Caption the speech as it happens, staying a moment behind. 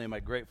Am I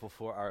grateful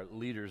for our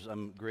leaders?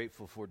 I'm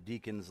grateful for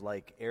deacons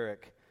like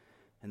Eric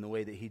and the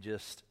way that he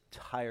just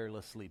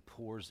tirelessly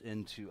pours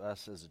into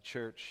us as a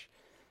church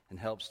and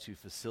helps to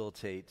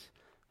facilitate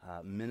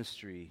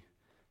ministry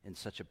in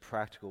such a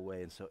practical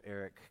way. And so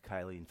Eric,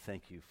 Kylie,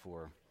 thank you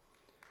for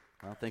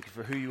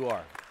who you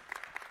are.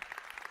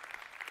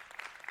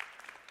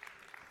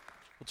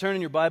 Well, turn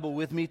in your Bible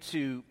with me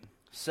to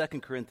 2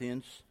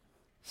 Corinthians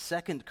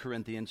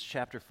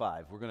chapter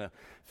 5. We're going to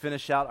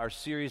finish out our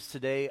series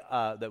today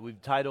that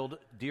we've titled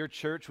Dear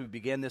Church. We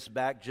began this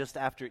back just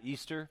after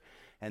Easter,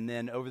 and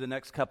then over the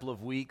next couple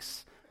of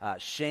weeks,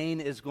 Shane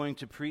is going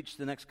to preach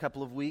the next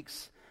couple of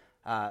weeks.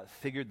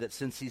 Figured that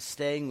since he's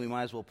staying, we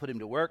might as well put him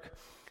to work.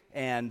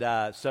 And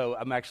so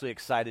I'm actually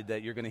excited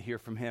that you're going to hear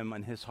from him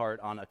and his heart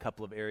on a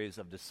couple of areas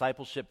of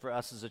discipleship for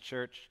us as a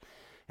church.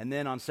 And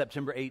then on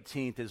September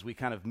 18th, as we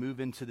kind of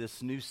move into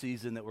this new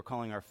season that we're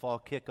calling our fall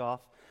kickoff,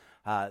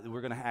 we're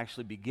going to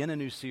actually begin a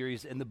new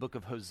series in the book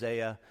of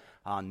Hosea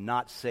on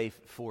Not Safe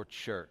for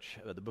Church.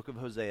 The book of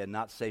Hosea,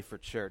 Not Safe for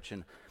Church.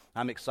 And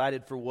I'm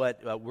excited for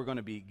what we're going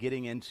to be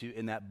getting into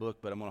in that book,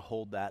 but I'm going to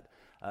hold that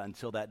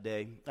until that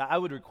day. I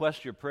would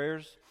request your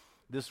prayers.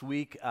 This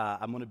week,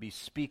 I'm going to be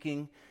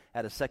speaking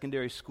at a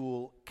secondary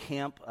school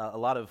camp. A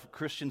lot of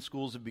Christian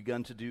schools have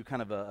begun to do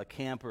kind of a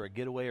camp or a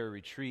getaway or a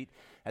retreat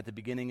at the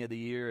beginning of the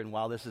year. And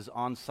while this is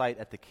on site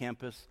at the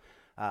campus,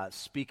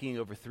 speaking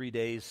over 3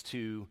 days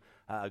to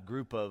a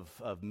group of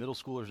middle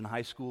schoolers and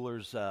high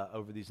schoolers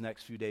over these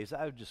next few days,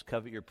 I would just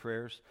covet your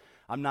prayers.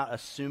 I'm not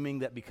assuming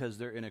that because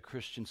they're in a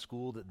Christian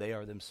school that they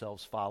are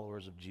themselves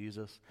followers of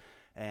Jesus.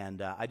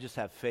 And I just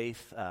have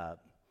faith,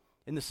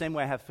 in the same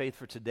way I have faith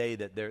for today,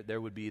 that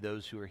there would be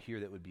those who are here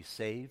that would be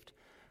saved.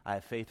 I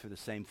have faith for the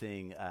same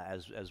thing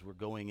as we're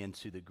going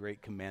into the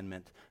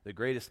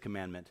greatest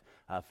commandment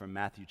from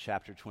Matthew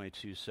chapter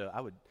 22. So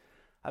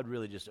I'd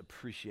really just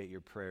appreciate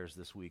your prayers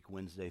this week,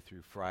 Wednesday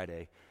through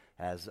Friday,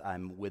 as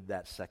I'm with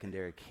that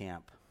secondary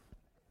camp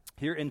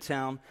here in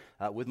town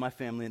with my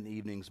family in the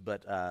evenings,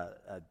 but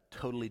a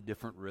totally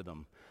different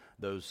rhythm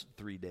those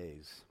 3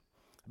 days.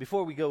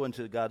 Before we go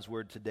into God's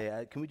Word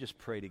today, can we just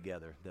pray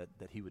together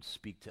that He would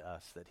speak to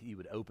us, that He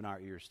would open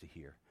our ears to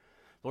hear?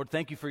 Lord,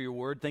 thank you for your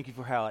Word. Thank you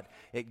for how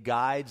it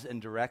guides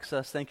and directs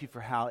us. Thank you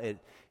for how it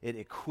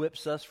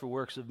equips us for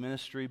works of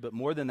ministry. But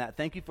more than that,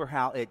 thank you for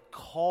how it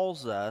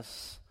calls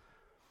us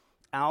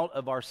out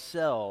of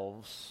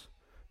ourselves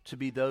to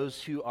be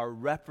those who are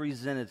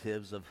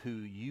representatives of who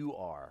you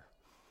are.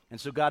 And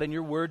so, God, in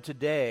your Word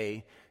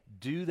today,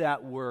 do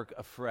that work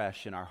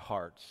afresh in our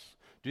hearts.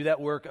 Do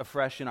that work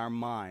afresh in our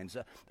minds.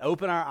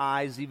 Open our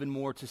eyes even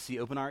more to see.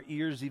 Open our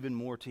ears even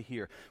more to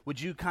hear. Would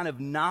you kind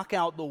of knock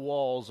out the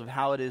walls of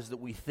how it is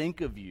that we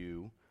think of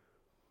you,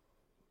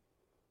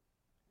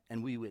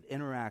 and we would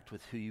interact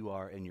with who you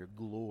are in your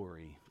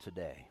glory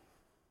today?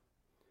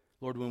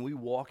 Lord, when we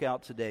walk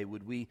out today,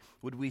 would we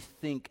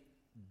think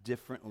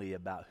differently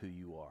about who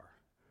you are?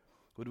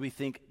 Would we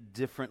think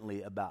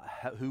differently about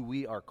who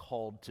we are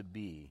called to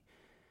be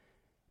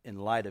in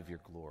light of your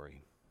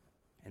glory?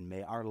 And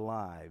may our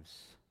lives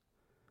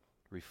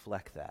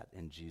reflect that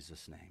in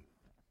Jesus' name.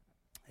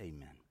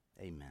 Amen.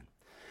 Amen.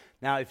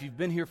 Now, if you've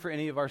been here for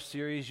any of our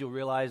series, you'll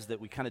realize that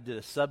we kind of did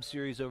a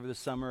sub-series over the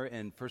summer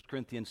in 1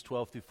 Corinthians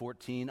 12 through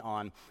 14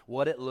 on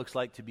what it looks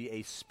like to be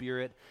a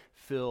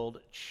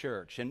Spirit-filled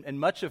church. And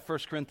much of 1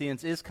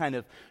 Corinthians is kind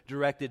of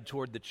directed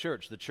toward the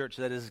church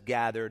that is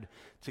gathered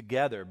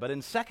together. But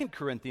in 2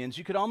 Corinthians,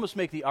 you could almost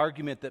make the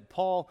argument that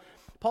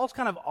Paul's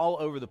kind of all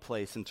over the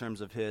place in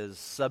terms of his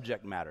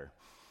subject matter.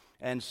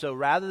 And so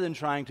rather than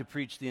trying to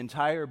preach the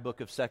entire book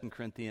of 2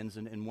 Corinthians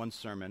in one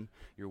sermon,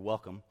 you're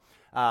welcome,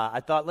 I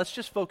thought let's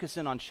just focus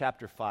in on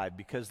chapter 5,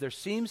 because there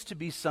seems to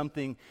be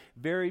something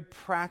very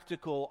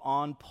practical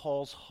on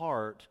Paul's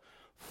heart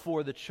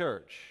for the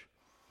church.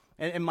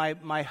 And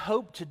my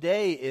hope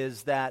today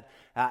is that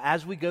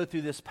as we go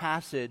through this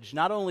passage,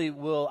 not only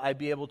will I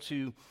be able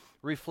to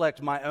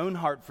reflect my own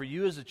heart for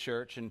you as a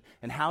church and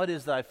how it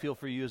is that I feel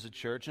for you as a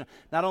church.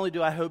 Not only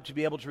do I hope to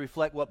be able to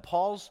reflect what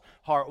Paul's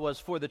heart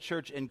was for the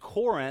church in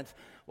Corinth,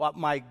 what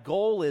my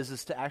goal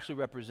is to actually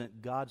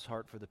represent God's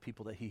heart for the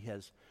people that he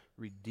has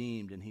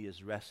redeemed and he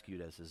has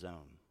rescued as his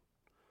own.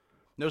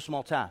 No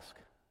small task.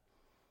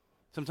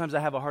 Sometimes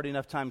I have a hard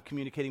enough time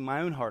communicating my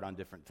own heart on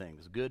different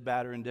things, good,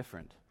 bad, or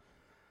indifferent.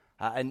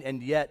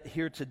 And yet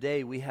here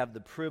today we have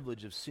the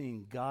privilege of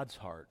seeing God's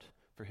heart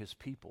for his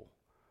people.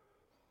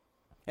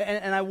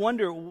 And I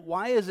wonder,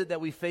 why is it that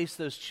we face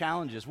those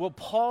challenges? Well,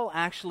 Paul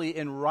actually,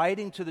 in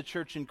writing to the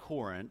church in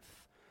Corinth,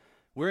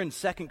 we're in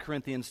 2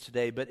 Corinthians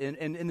today, but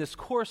in this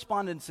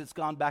correspondence that's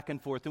gone back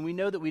and forth, and we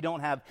know that we don't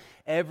have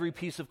every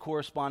piece of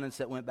correspondence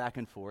that went back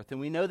and forth, and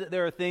we know that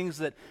there are things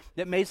that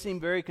may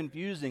seem very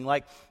confusing.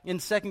 Like in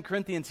 2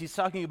 Corinthians, he's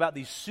talking about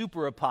these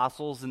super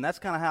apostles, and that's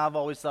kind of how I've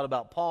always thought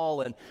about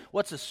Paul, and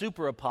what's a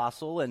super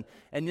apostle? And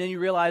then you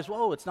realize,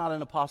 whoa, it's not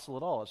an apostle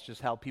at all. It's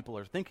just how people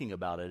are thinking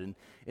about it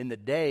in the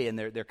day, and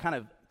they're kind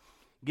of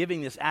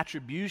giving this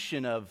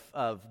attribution of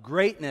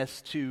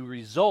greatness to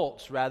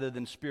results rather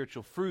than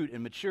spiritual fruit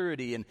and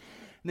maturity.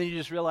 And then you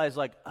just realize,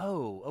 like,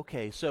 oh,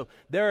 okay, so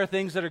there are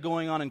things that are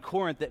going on in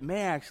Corinth that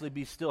may actually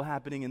be still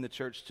happening in the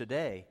church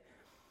today.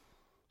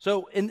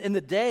 So in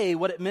the day,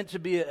 what it meant to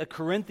be a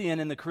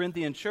Corinthian in the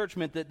Corinthian church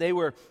meant that they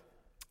were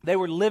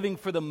living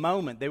for the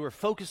moment. They were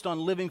focused on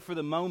living for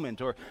the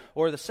moment.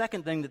 Or the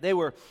second thing, that they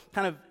were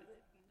kind of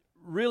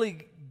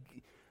really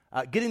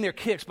getting their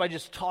kicks by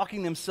just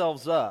talking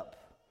themselves up.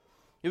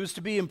 It was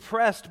to be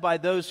impressed by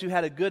those who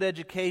had a good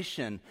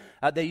education.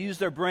 They used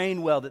their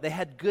brain well, that they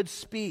had good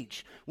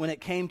speech when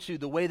it came to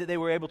the way that they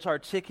were able to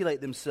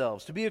articulate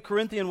themselves. To be a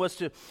Corinthian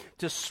was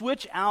to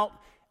switch out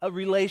a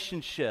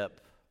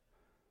relationship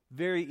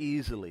very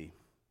easily.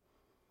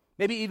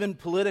 Maybe even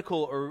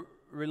political or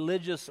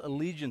religious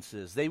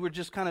allegiances. They were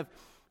just kind of,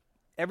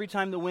 every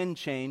time the wind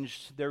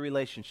changed, their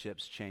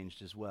relationships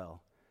changed as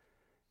well.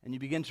 And you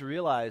begin to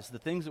realize the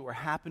things that were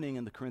happening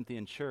in the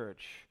Corinthian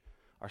church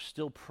are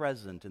still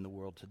present in the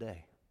world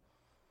today.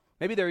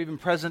 Maybe they're even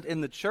present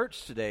in the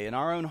church today, in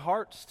our own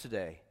hearts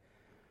today.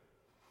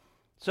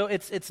 So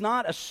it's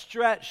not a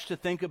stretch to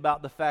think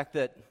about the fact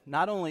that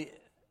not only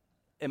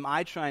am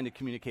I trying to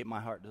communicate my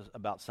heart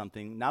about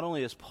something, not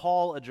only is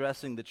Paul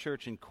addressing the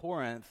church in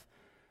Corinth,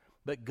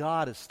 but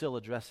God is still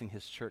addressing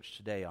his church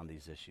today on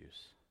these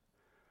issues.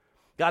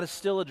 God is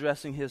still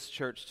addressing his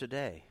church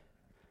today.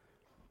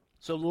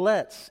 So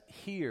let's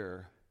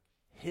hear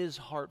his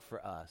heart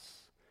for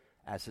us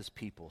as his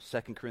people.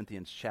 2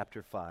 Corinthians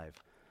chapter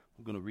 5.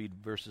 We're going to read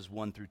verses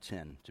 1 through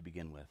 10 to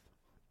begin with.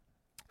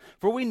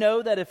 For we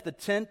know that if the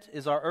tent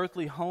is our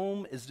earthly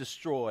home is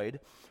destroyed,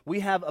 we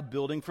have a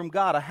building from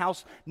God, a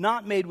house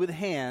not made with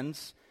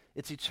hands.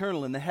 It's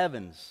eternal in the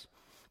heavens.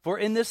 For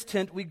in this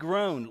tent we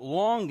groan,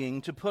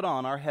 longing to put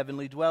on our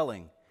heavenly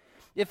dwelling,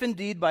 if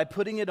indeed by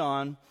putting it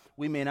on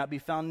we may not be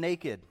found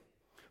naked.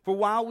 For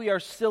while we are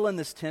still in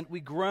this tent, we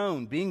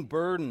groan, being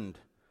burdened.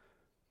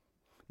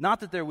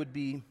 Not that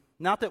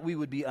we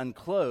would be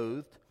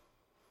unclothed,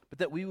 but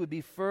that we would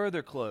be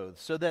further clothed,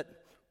 so that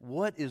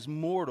what is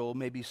mortal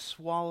may be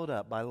swallowed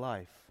up by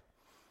life.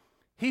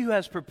 He who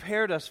has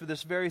prepared us for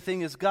this very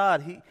thing is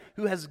God, he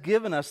who has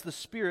given us the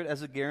Spirit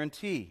as a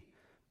guarantee.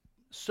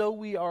 So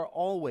we are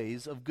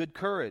always of good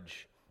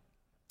courage.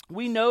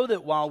 We know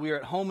that while we are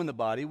at home in the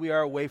body, we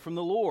are away from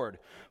the Lord,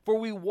 for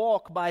we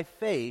walk by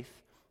faith,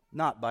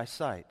 not by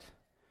sight.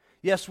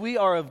 Yes, we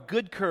are of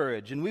good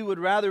courage, and we would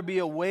rather be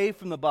away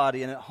from the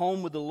body and at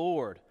home with the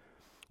Lord.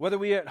 Whether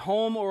we are at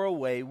home or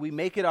away, we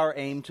make it our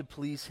aim to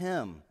please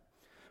Him.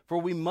 For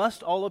we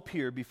must all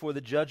appear before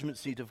the judgment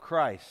seat of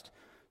Christ,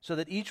 so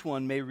that each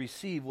one may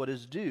receive what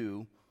is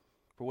due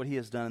for what he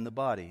has done in the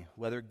body,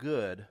 whether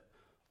good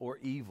or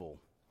evil.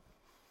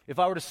 If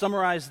I were to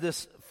summarize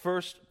this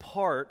first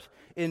part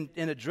in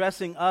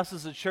addressing us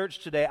as a church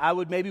today, I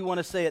would maybe want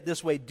to say it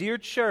this way: Dear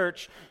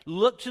church,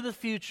 look to the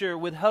future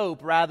with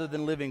hope rather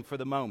than living for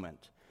the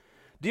moment.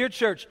 Dear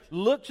church,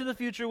 look to the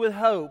future with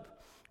hope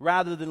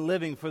rather than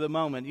living for the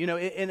moment. You know,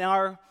 in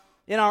our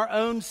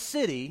own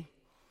city,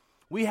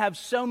 we have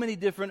so many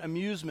different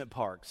amusement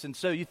parks. And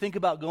so you think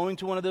about going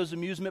to one of those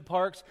amusement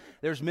parks,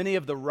 there's many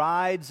of the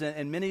rides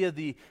and many of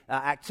the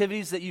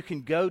activities that you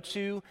can go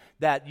to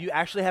that you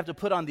actually have to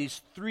put on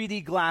these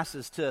 3D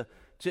glasses to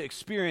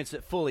experience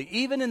it fully.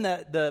 Even in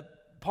the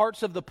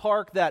parts of the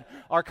park that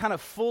are kind of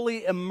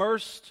fully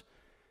immersed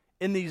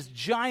in these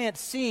giant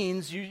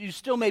scenes, you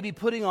still may be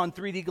putting on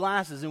 3D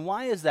glasses. And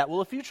why is that?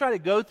 Well, if you try to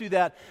go through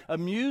that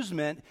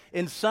amusement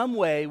in some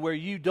way where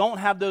you don't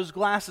have those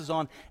glasses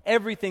on,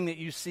 everything that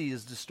you see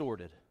is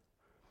distorted.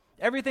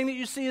 Everything that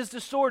you see is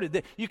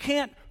distorted. You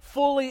can't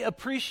fully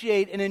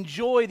appreciate and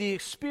enjoy the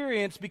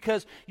experience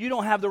because you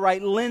don't have the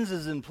right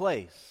lenses in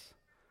place.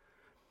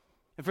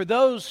 And for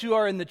those who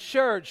are in the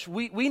church,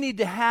 we need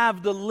to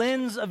have the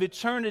lens of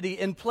eternity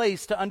in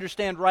place to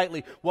understand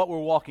rightly what we're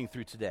walking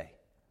through today.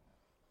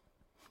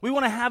 We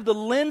want to have the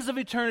lens of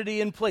eternity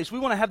in place. We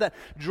want to have that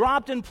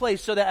dropped in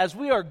place so that as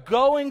we are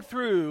going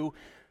through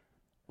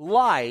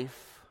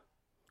life,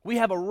 we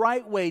have a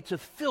right way to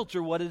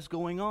filter what is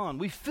going on.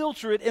 We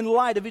filter it in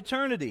light of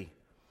eternity.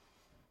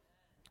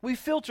 We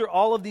filter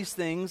all of these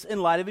things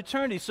in light of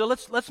eternity. So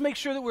let's make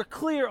sure that we're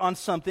clear on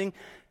something,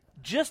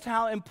 just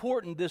how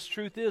important this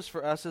truth is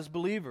for us as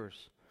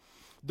believers.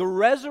 The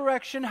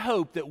resurrection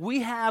hope that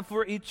we have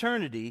for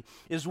eternity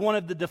is one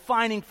of the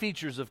defining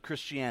features of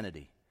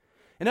Christianity.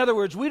 In other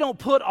words, we don't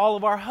put all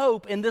of our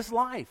hope in this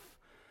life.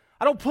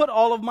 I don't put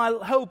all of my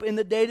hope in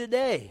the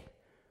day-to-day.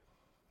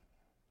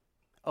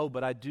 Oh,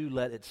 but I do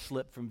let it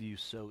slip from view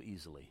so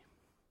easily.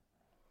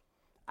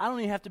 I don't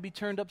even have to be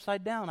turned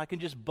upside down. I can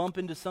just bump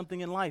into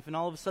something in life, and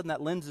all of a sudden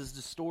that lens is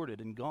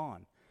distorted and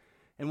gone.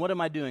 And what am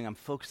I doing? I'm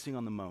focusing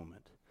on the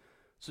moment.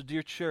 So,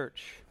 dear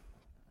church,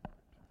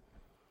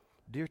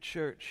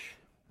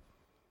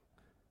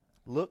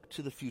 look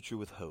to the future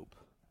with hope.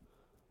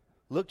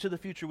 Look to the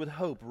future with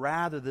hope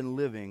rather than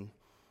living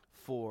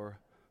for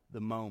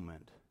the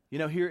moment. You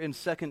know, here in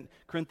 2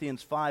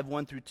 Corinthians 5,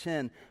 1 through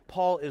 10,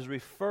 Paul is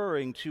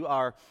referring to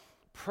our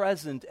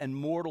present and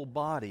mortal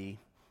body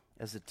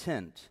as a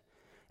tent.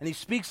 And he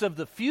speaks of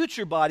the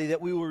future body that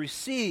we will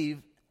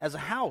receive as a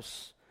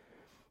house.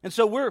 And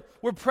so we're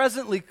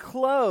presently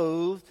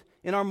clothed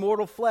in our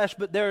mortal flesh,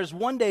 but there is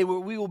one day where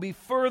we will be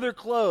further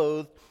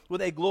clothed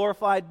with a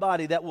glorified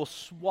body that will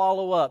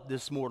swallow up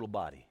this mortal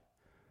body.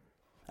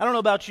 I don't know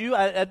about you.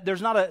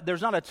 There's not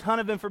a ton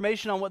of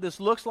information on what this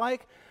looks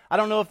like. I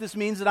don't know if this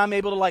means that I'm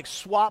able to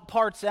swap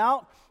parts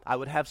out. I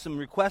would have some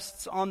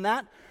requests on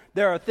that.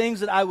 There are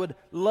things that I would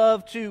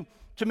love to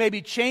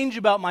maybe change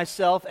about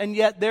myself, and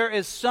yet there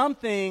is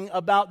something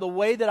about the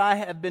way that I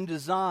have been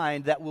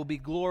designed that will be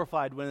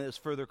glorified when it is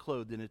further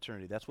clothed in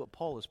eternity. That's what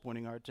Paul is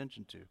pointing our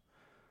attention to.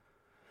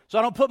 So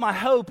I don't put my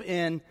hope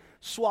in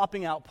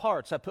swapping out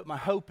parts. I put my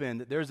hope in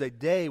that there's a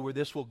day where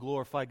this will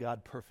glorify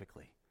God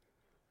perfectly.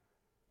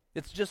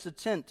 It's just a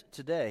tent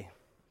today.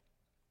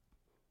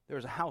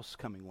 There's a house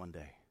coming one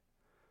day.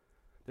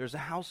 There's a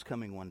house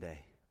coming one day.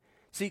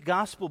 See,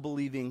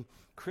 gospel-believing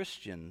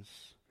Christians,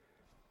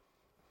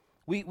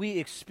 we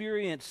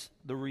experience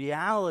the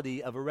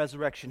reality of a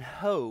resurrection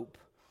hope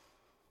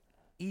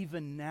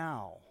even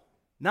now.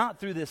 Not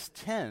through this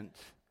tent,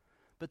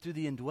 but through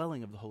the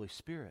indwelling of the Holy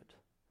Spirit.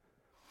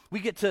 We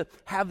get to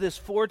have this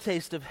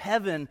foretaste of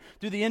heaven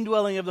through the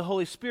indwelling of the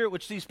Holy Spirit,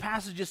 which these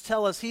passages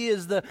tell us He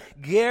is the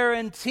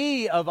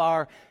guarantee of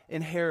our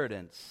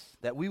inheritance,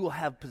 that we will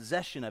have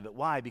possession of it.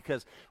 Why?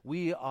 Because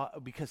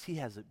He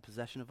has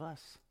possession of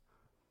us.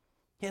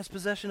 He has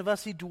possession of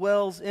us. He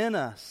dwells in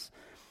us.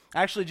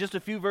 Actually, just a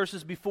few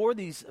verses before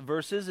these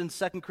verses, in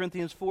 2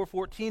 Corinthians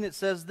 4:14, it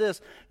says this,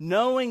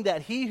 knowing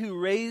that He who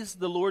raised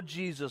the Lord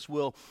Jesus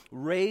will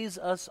raise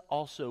us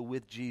also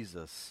with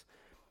Jesus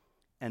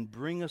and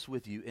bring us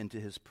with you into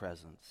His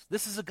presence.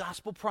 This is a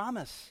gospel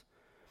promise.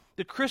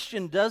 The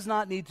Christian does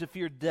not need to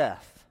fear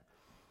death,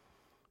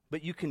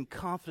 but you can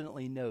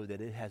confidently know that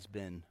it has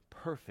been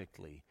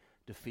perfectly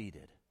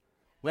defeated.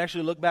 We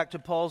actually look back to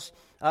Paul's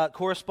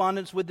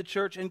correspondence with the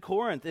church in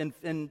Corinth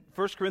in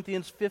 1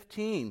 Corinthians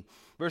 15,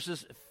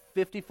 verses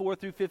 54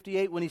 through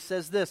 58, when he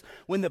says this,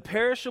 when the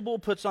perishable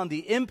puts on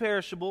the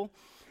imperishable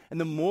and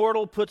the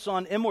mortal puts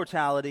on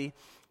immortality,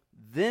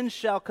 then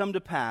shall come to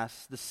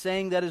pass the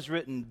saying that is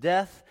written,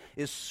 death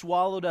is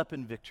swallowed up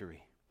in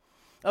victory.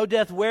 O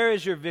death, where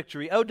is your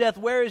victory? O death,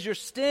 where is your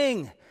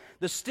sting?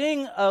 The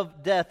sting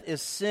of death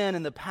is sin,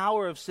 and the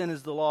power of sin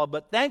is the law.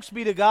 But thanks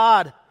be to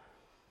God.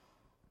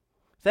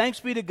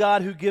 Thanks be to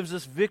God who gives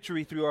us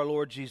victory through our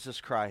Lord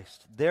Jesus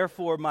Christ.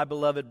 Therefore, my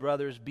beloved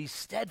brothers, be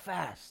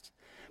steadfast,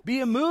 be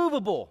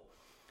immovable,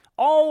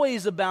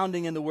 always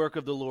abounding in the work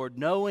of the Lord,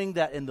 knowing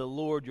that in the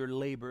Lord your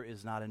labor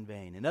is not in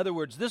vain. In other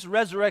words, this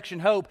resurrection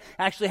hope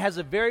actually has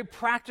a very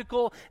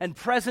practical and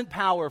present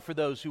power for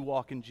those who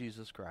walk in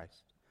Jesus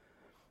Christ.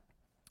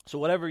 So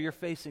whatever you're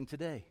facing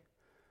today,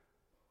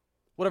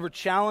 whatever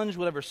challenge,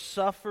 whatever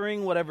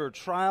suffering, whatever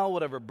trial,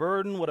 whatever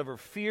burden, whatever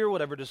fear,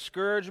 whatever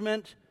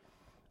discouragement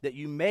that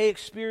you may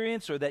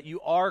experience or that you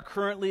are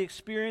currently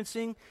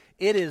experiencing,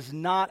 it is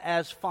not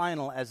as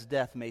final as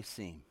death may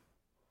seem.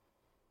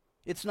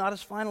 It's not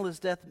as final as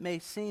death may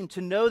seem.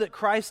 To know that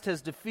Christ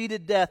has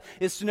defeated death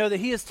is to know that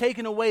He has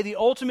taken away the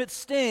ultimate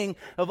sting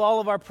of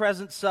all of our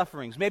present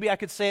sufferings. Maybe I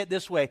could say it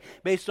this way,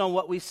 based on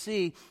what we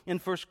see in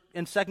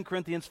 2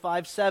 Corinthians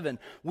 5:7.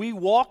 We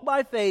walk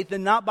by faith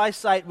and not by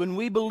sight when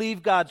we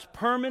believe God's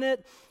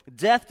permanent,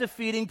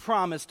 death-defeating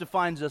promise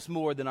defines us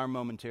more than our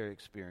momentary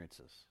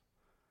experiences.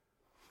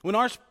 When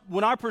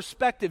our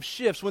perspective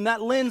shifts, when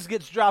that lens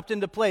gets dropped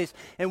into place,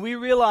 and we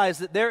realize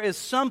that there is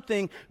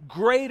something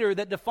greater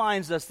that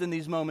defines us than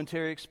these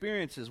momentary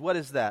experiences. What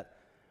is that?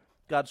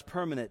 God's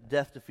permanent,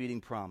 death-defeating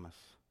promise.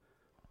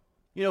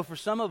 You know, for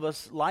some of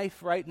us,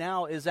 life right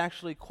now is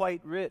actually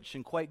quite rich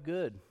and quite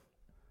good.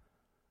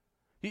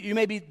 You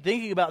may be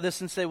thinking about this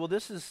and say, well,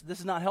 this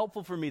is not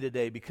helpful for me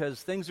today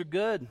because things are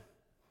good.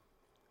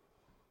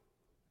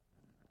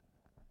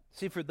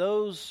 See, for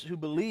those who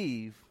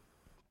believe,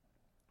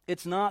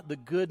 it's not the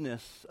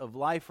goodness of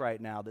life right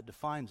now that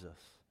defines us.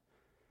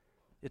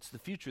 It's the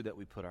future that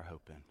we put our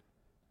hope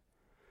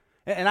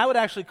in. And I would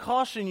actually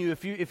caution you,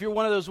 if you're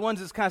one of those ones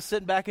that's kind of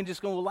sitting back and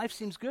just going, well, life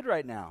seems good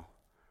right now.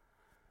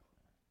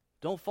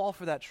 Don't fall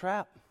for that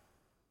trap.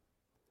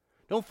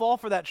 Don't fall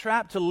for that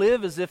trap to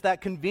live as if that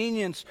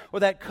convenience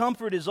or that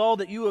comfort is all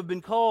that you have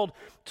been called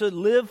to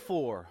live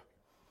for.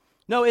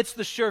 No, it's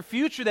the sure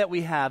future that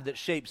we have that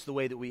shapes the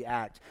way that we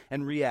act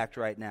and react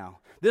right now.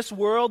 This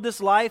world,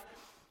 this life,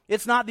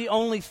 it's not the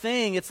only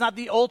thing. It's not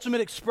the ultimate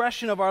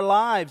expression of our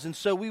lives. And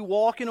so we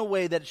walk in a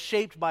way that's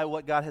shaped by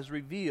what God has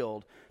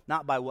revealed,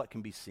 not by what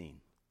can be seen.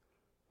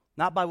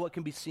 Not by what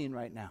can be seen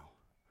right now.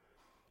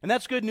 And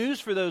that's good news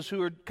for those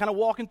who are kind of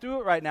walking through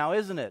it right now,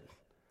 isn't it?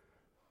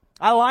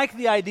 I like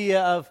the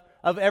idea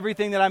of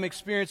everything that I'm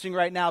experiencing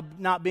right now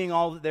not being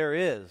all that there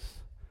is.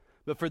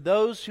 But for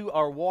those who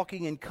are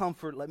walking in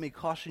comfort, let me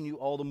caution you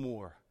all the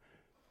more.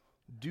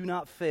 Do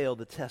not fail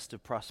the test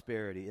of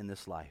prosperity in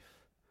this life.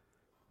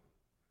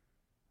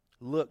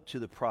 Look to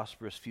the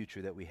prosperous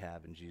future that we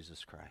have in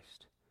Jesus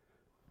Christ.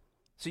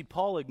 See,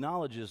 Paul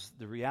acknowledges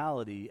the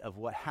reality of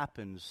what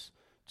happens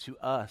to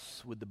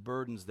us with the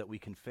burdens that we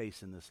can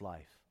face in this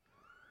life.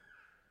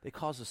 They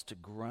cause us to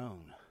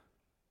groan.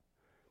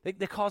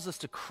 They cause us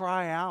to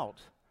cry out.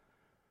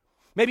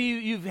 Maybe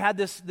you've had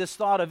this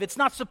thought of, it's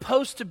not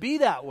supposed to be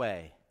that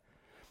way.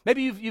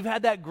 Maybe you've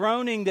had that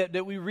groaning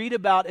that we read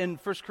about in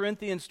 1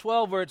 Corinthians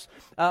 12, where it's,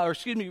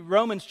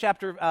 Romans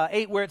chapter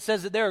 8, where it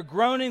says that there are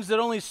groanings that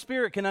only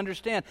Spirit can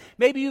understand.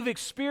 Maybe you've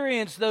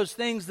experienced those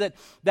things that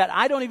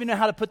I don't even know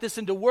how to put this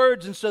into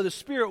words, and so the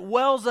Spirit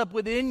wells up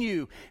within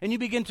you, and you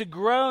begin to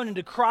groan and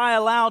to cry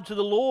aloud to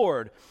the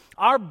Lord.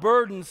 Our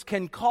burdens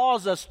can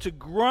cause us to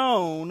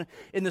groan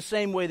in the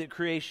same way that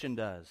creation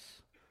does.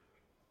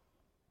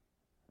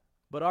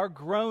 But our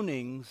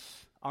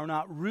groanings are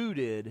not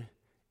rooted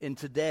in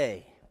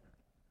today.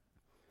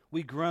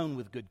 We groan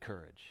with good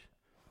courage.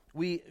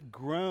 We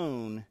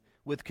groan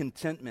with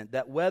contentment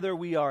that whether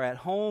we are at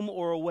home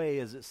or away,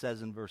 as it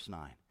says in verse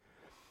 9,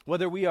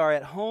 whether we are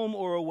at home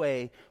or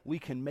away, we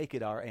can make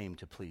it our aim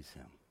to please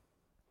Him.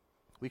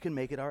 We can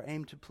make it our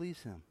aim to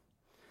please Him.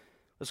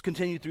 Let's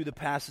continue through the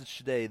passage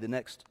today, the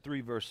next 3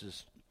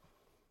 verses,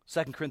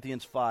 2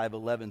 Corinthians 5,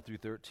 11 through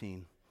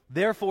 13.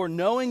 Therefore,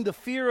 knowing the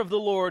fear of the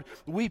Lord,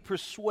 we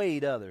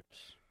persuade others.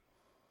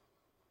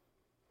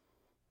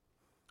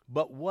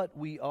 But what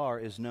we are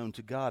is known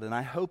to God, and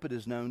I hope it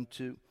is known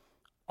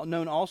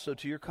also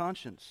to your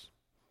conscience.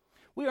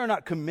 We are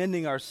not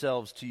commending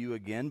ourselves to you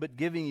again, but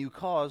giving you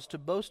cause to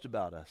boast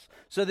about us,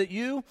 so that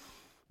you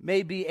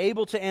may be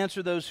able to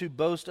answer those who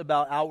boast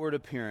about outward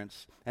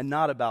appearance and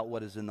not about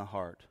what is in the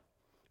heart.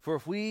 For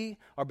if we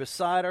are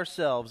beside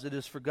ourselves, it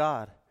is for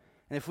God,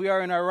 and if we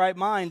are in our right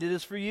mind, it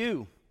is for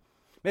you.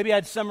 Maybe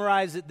I'd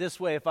summarize it this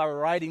way. If I were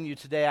writing you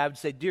today, I would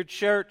say, dear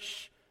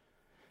church,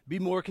 be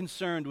more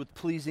concerned with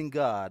pleasing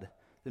God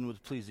than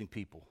with pleasing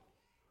people.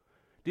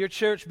 Dear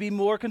church, be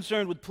more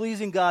concerned with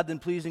pleasing God than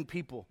pleasing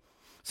people.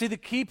 See, the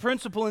key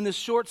principle in this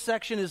short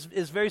section is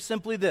very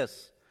simply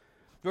this.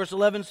 Verse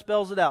 11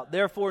 spells it out.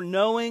 Therefore,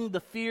 knowing the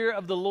fear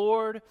of the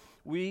Lord,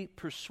 we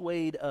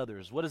persuade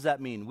others. What does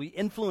that mean? We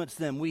influence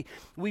them.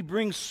 We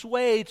bring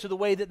sway to the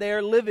way that they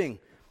are living.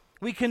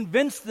 We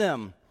convince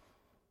them.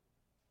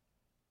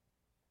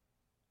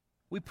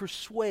 We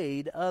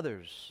persuade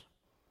others.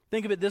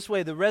 Think of it this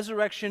way, the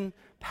resurrection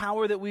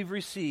power that we've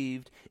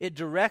received, it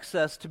directs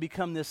us to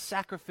become this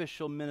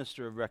sacrificial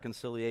minister of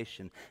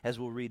reconciliation, as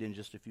we'll read in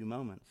just a few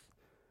moments.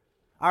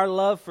 Our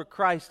love for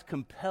Christ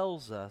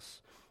compels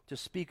us to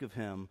speak of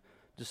Him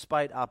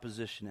despite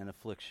opposition and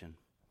affliction.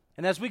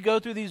 And as we go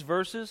through these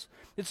verses,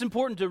 it's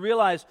important to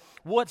realize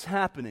what's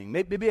happening.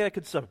 Maybe I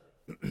could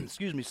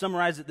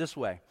summarize it this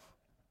way.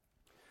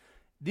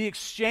 The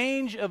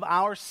exchange of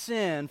our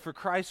sin for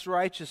Christ's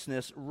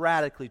righteousness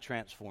radically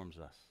transforms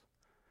us.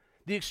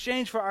 The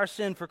exchange for our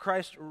sin for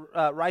Christ's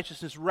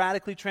righteousness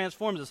radically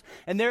transforms us.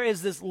 And there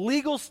is this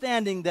legal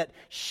standing that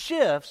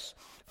shifts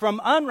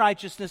from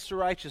unrighteousness to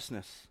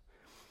righteousness.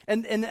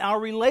 And our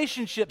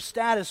relationship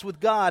status with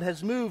God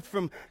has moved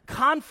from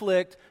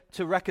conflict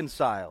to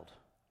reconciled.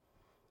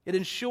 It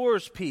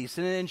ensures peace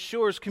and it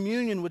ensures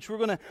communion, which we're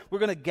going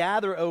to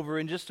gather over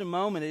in just a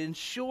moment. It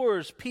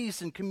ensures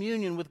peace and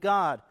communion with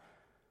God.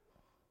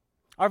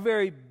 Our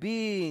very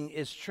being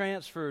is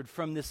transferred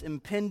from this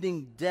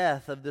impending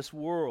death of this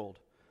world,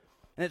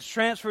 and it's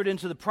transferred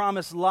into the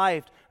promised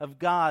life of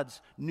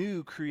God's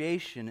new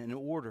creation and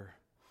order.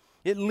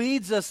 It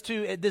leads us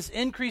to this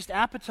increased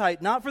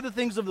appetite, not for the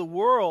things of the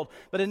world,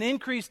 but an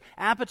increased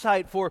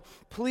appetite for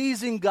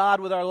pleasing God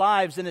with our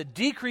lives and a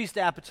decreased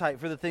appetite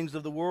for the things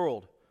of the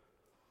world.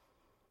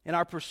 And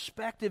our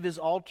perspective is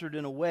altered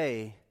in a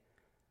way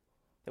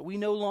that we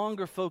no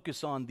longer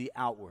focus on the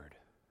outward.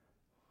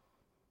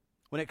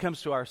 When it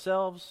comes to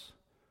ourselves,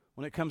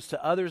 when it comes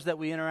to others that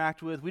we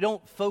interact with, we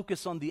don't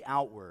focus on the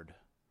outward.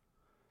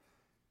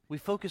 We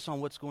focus on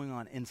what's going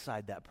on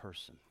inside that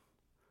person.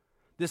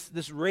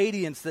 This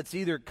radiance that's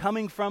either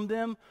coming from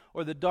them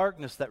or the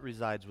darkness that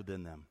resides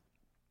within them.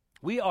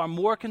 We are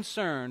more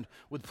concerned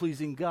with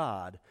pleasing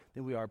God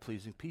than we are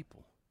pleasing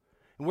people.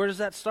 And where does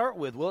that start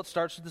with? Well, it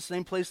starts with the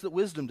same place that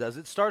wisdom does.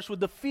 It starts with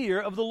the fear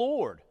of the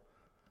Lord.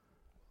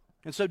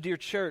 And so, dear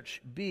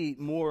church, be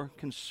more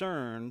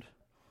concerned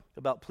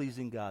about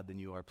pleasing God than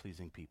you are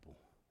pleasing people.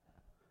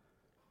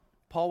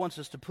 Paul wants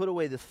us to put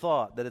away the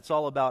thought that it's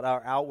all about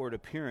our outward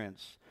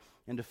appearance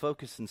and to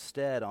focus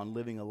instead on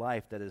living a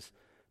life that is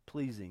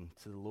pleasing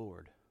to the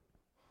Lord.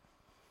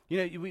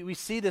 You know, we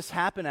see this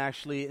happen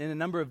actually in a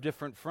number of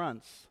different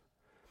fronts.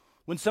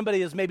 When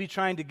somebody is maybe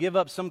trying to give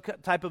up some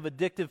type of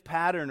addictive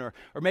pattern, or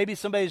maybe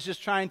somebody is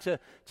just trying to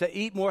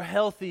eat more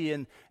healthy,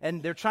 and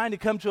they're trying to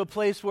come to a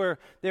place where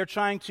they're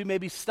trying to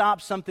maybe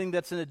stop something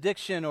that's an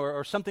addiction,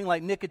 or something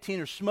like nicotine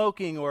or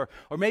smoking, or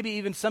maybe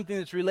even something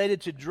that's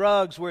related to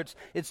drugs where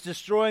it's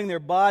destroying their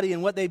body.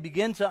 And what they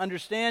begin to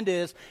understand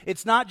is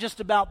it's not just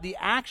about the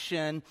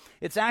action,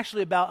 it's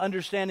actually about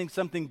understanding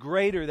something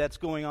greater that's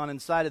going on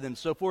inside of them.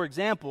 So for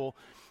example,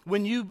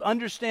 when you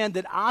understand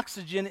that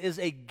oxygen is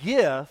a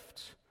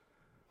gift,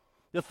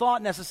 the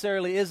thought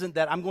necessarily isn't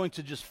that I'm going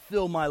to just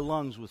fill my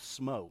lungs with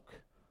smoke,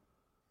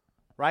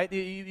 right?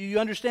 You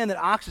understand that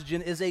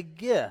oxygen is a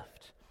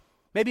gift.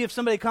 Maybe if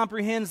somebody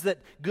comprehends that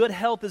good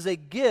health is a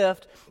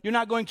gift, you're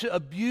not going to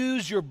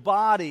abuse your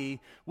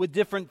body with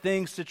different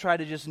things to try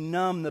to just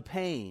numb the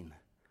pain.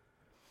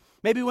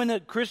 Maybe when a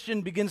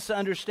Christian begins to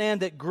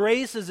understand that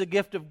grace is a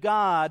gift of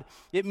God,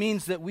 it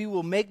means that we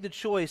will make the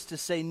choice to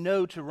say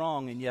no to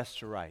wrong and yes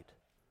to right.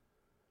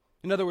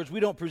 In other words, we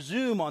don't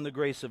presume on the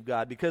grace of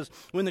God, because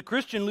when the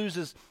Christian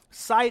loses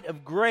sight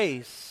of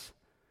grace,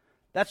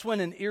 that's when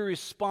an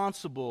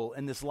irresponsible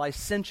and this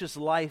licentious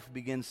life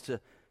begins to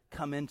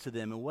come into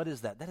them. And what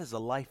is that? That is a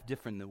life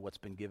different than what's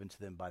been given to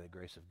them by the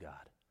grace of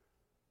God.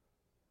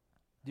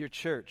 Dear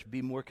church,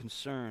 be more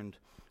concerned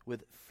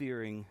with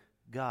fearing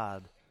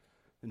God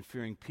than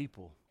fearing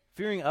people.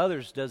 Fearing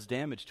others does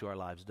damage to our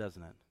lives,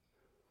 doesn't it?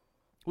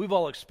 We've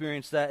all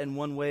experienced that in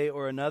one way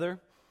or another.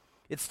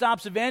 It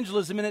stops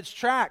evangelism in its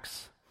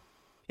tracks.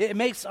 It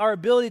makes our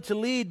ability to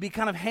lead be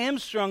kind of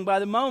hamstrung by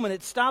the moment.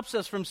 It stops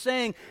us from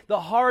saying the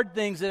hard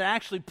things that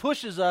actually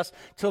pushes us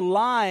to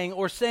lying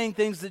or saying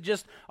things that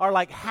just are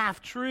like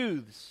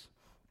half-truths.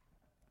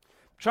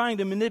 Trying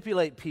to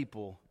manipulate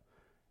people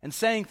and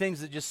saying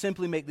things that just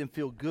simply make them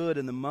feel good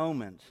in the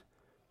moment.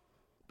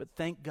 But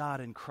thank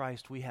God in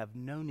Christ we have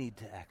no need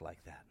to act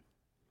like that.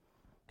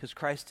 Because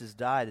Christ has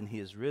died and He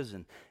has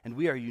risen, and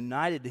we are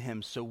united to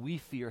Him, so we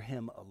fear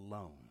Him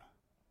alone.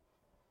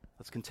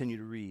 Let's continue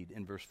to read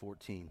in verse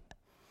 14.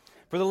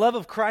 For the love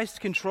of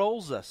Christ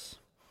controls us,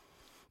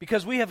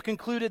 because we have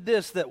concluded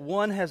this, that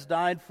one has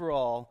died for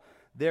all,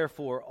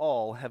 therefore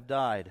all have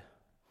died.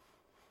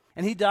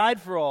 And He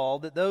died for all,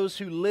 that those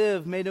who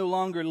live may no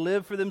longer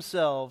live for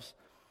themselves,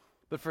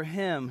 but for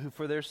Him who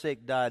for their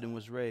sake died and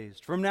was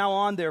raised. From now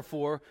on,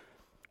 therefore,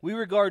 we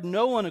regard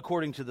no one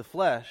according to the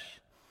flesh.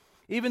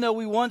 Even though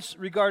we once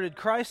regarded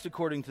Christ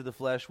according to the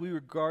flesh, we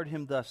regard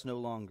Him thus no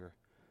longer.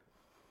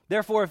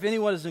 Therefore, if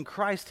anyone is in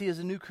Christ, he is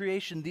a new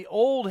creation. The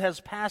old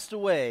has passed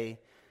away.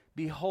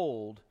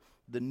 Behold,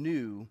 the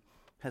new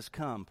has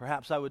come.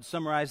 Perhaps I would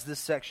summarize this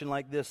section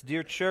like this.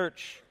 Dear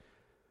church,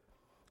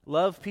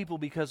 love people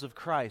because of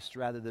Christ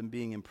rather than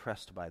being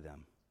impressed by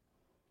them.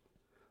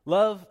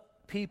 Love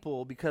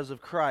people because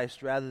of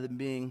Christ rather than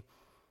being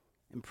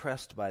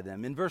impressed by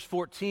them. In verse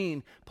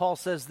 14, Paul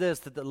says this,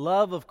 that the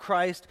love of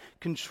Christ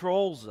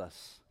controls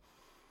us.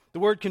 The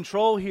word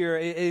control here,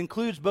 it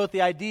includes both the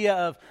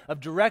idea of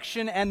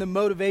direction and the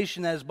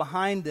motivation that is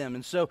behind them.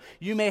 And so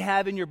you may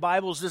have in your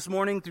Bibles this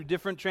morning through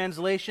different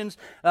translations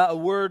a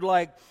word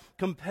like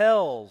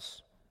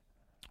compels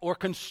or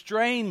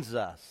constrains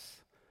us.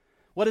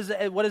 What is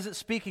it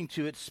speaking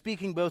to? It's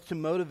speaking both to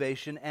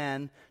motivation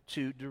and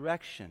to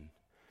direction.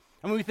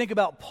 And when we think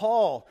about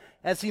Paul,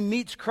 as he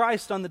meets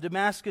Christ on the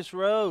Damascus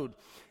Road,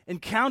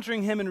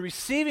 encountering Him and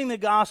receiving the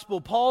gospel,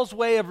 Paul's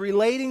way of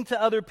relating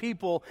to other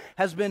people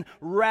has been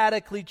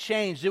radically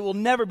changed. It will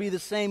never be the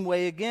same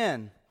way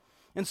again.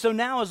 And so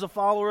now as a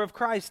follower of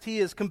Christ, he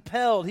is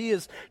compelled, he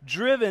is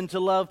driven to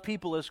love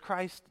people as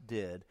Christ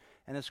did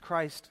and as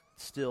Christ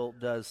still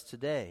does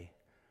today.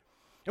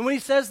 And when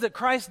he says that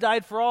Christ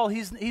died for all,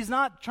 he's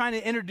not trying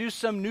to introduce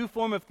some new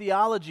form of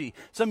theology,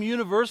 some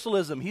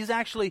universalism. He's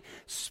actually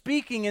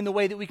speaking in the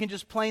way that we can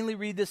just plainly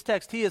read this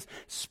text. He is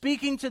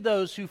speaking to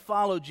those who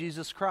follow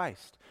Jesus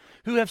Christ,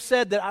 who have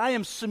said that I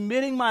am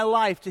submitting my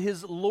life to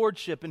His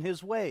lordship and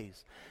His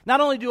ways. Not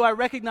only do I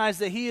recognize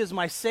that He is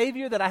my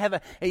Savior, that I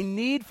have a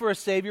need for a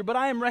Savior, but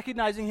I am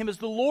recognizing Him as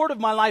the Lord of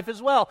my life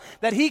as well,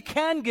 that He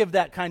can give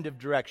that kind of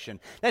direction,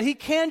 that He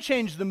can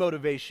change the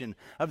motivation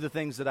of the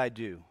things that I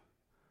do.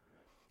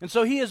 And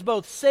so He is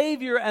both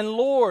Savior and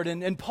Lord.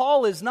 And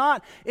Paul is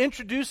not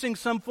introducing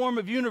some form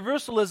of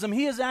universalism.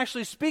 He is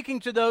actually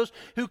speaking to those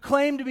who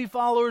claim to be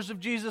followers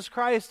of Jesus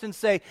Christ and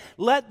say,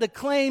 let the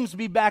claims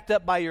be backed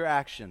up by your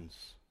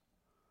actions.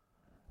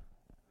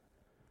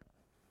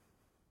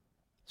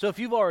 So if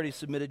you've already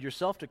submitted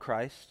yourself to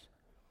Christ,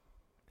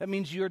 that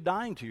means you're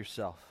dying to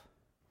yourself.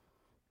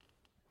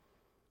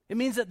 It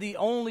means that the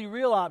only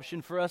real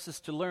option for us is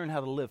to learn how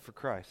to live for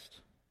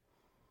Christ.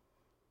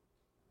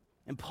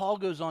 And Paul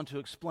goes on to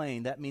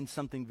explain that means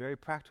something very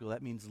practical.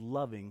 That means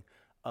loving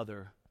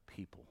other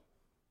people.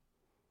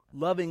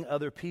 Loving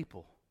other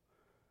people.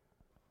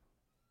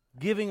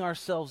 Giving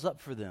ourselves up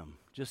for them,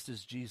 just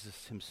as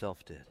Jesus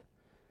Himself did.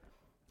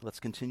 Let's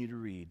continue to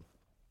read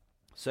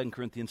 2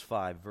 Corinthians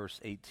 5, verse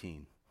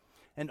 18.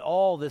 And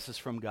all this is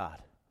from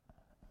God,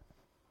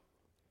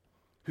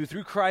 who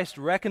through Christ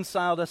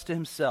reconciled us to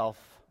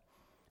Himself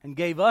and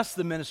gave us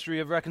the ministry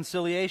of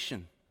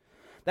reconciliation.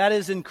 That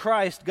is, in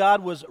Christ,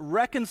 God was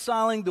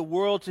reconciling the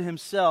world to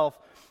Himself,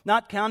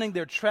 not counting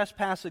their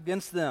trespass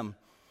against them,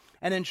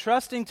 and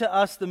entrusting to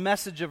us the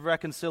message of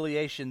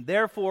reconciliation.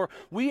 Therefore,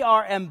 we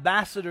are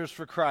ambassadors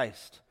for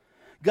Christ,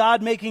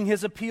 God making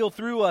His appeal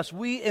through us.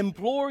 We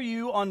implore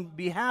you on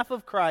behalf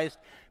of Christ,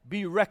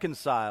 be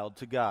reconciled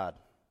to God.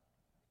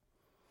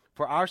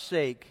 For our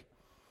sake,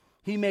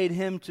 He made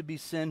Him to be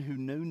sin who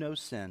knew no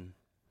sin,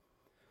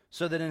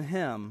 so that in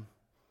Him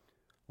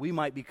we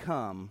might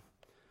become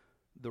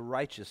the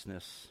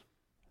righteousness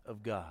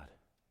of God.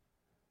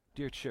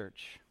 Dear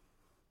church,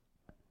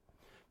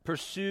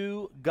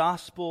 pursue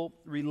gospel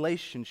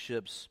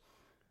relationships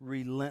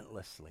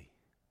relentlessly,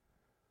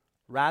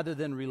 rather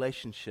than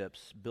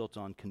relationships built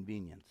on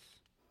convenience.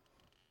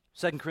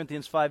 2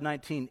 Corinthians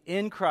 5:19,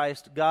 in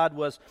Christ, God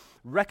was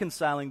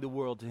reconciling the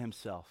world to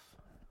himself.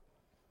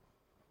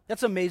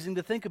 That's amazing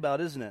to think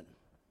about, isn't it?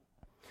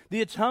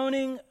 The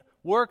atoning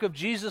work of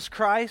Jesus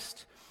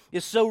Christ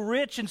is so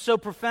rich and so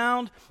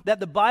profound that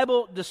the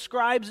Bible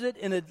describes it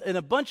in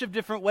a bunch of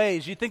different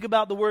ways. You think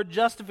about the word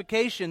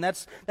justification,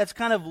 that's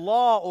kind of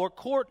law or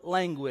court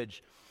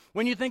language.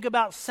 When you think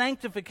about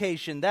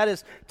sanctification, that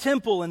is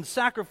temple and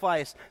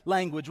sacrifice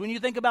language. When you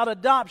think about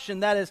adoption,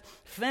 that is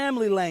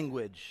family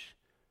language.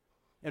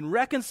 And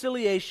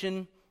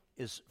reconciliation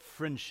is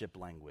friendship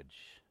language.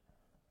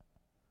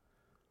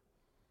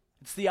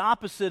 It's the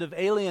opposite of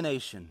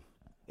alienation.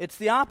 It's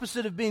the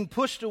opposite of being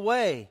pushed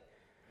away.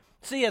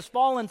 See, as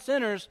fallen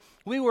sinners,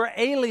 we were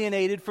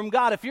alienated from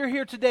God. If you're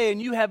here today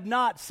and you have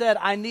not said,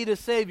 I need a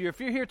Savior, if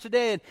you're here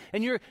today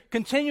and you're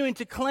continuing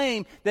to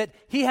claim that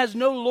He has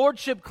no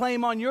lordship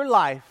claim on your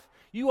life,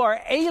 you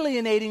are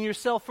alienating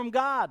yourself from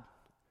God.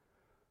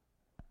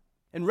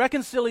 And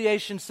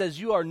reconciliation says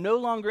you are no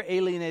longer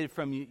alienated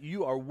from you.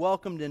 You are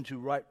welcomed into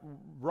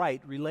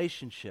right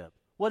relationship.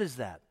 What is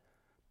that?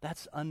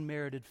 That's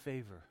unmerited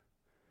favor.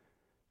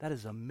 That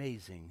is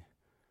amazing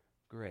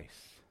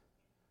grace.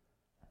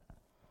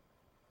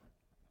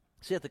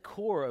 See, at the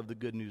core of the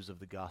good news of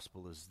the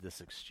gospel is this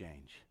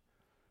exchange.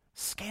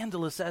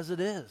 Scandalous as it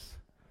is.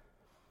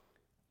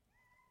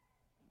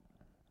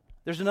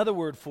 There's another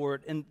word for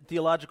it in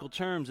theological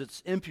terms.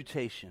 It's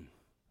imputation.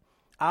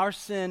 Our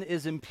sin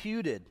is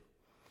imputed.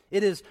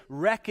 It is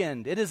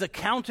reckoned. It is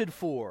accounted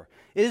for.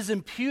 It is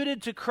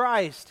imputed to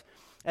Christ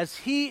as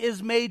He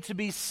is made to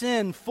be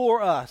sin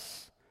for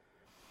us.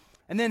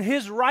 And then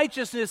His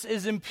righteousness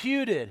is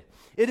imputed.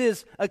 It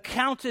is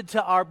accounted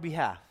to our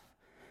behalf.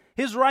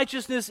 His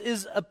righteousness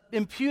is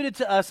imputed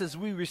to us as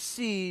we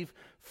receive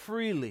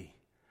freely.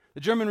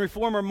 The German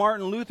reformer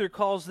Martin Luther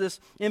calls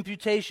this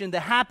imputation the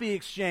happy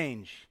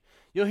exchange.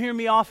 You'll hear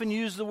me often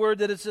use the word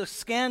that it's a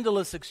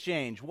scandalous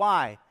exchange.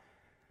 Why?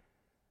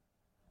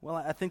 Well,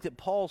 I think that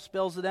Paul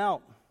spells it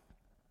out.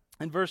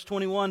 In verse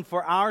 21,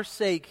 for our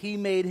sake He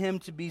made Him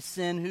to be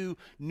sin who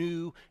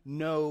knew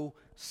no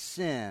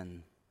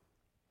sin,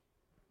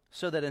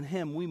 so that in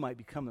Him we might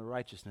become the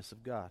righteousness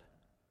of God.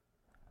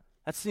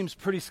 That seems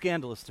pretty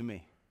scandalous to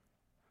me.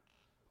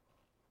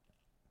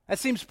 That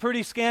seems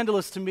pretty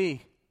scandalous to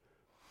me.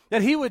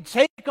 That He would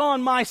take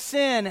on my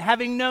sin,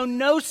 having known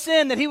no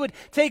sin. That He would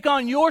take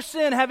on your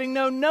sin, having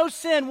known no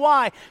sin.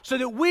 Why? So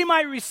that we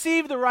might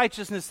receive the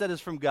righteousness that is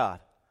from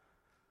God.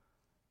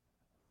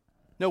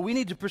 No, we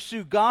need to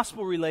pursue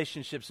gospel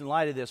relationships in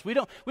light of this. We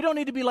don't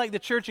need to be like the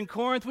church in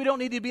Corinth. We don't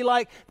need to be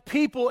like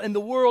people in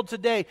the world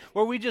today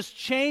where we just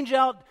change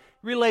out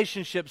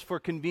relationships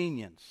for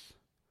convenience.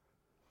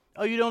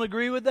 Oh, you don't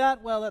agree with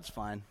that? Well, that's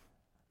fine.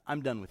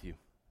 I'm done with you.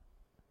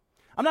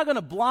 I'm not going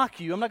to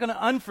block you. I'm not going to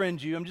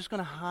unfriend you. I'm just going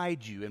to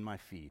hide you in my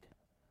feed.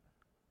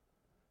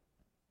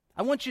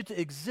 I want you to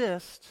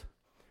exist,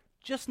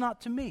 just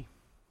not to me.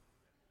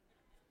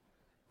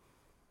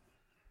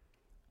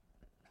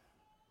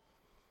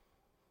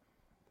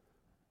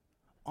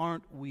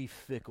 Aren't we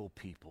fickle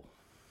people?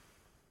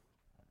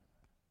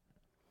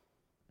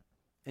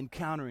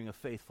 Encountering a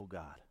faithful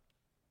God.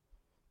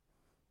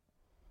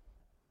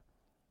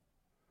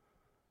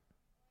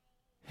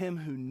 Him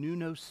who knew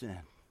no sin.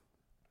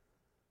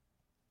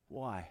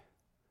 Why?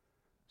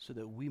 So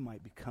that we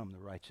might become the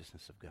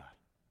righteousness of God.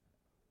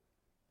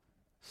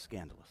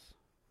 Scandalous.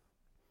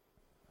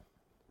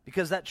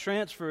 Because that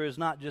transfer is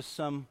not just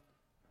some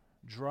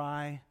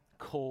dry,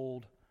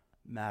 cold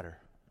matter.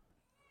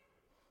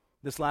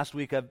 This last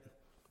week I've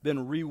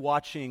been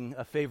rewatching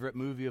a favorite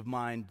movie of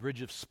mine,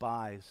 Bridge of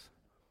Spies.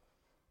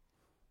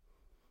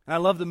 And I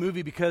love the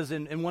movie because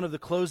in one of the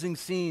closing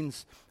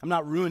scenes, I'm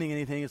not ruining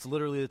anything, it's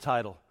literally the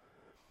title.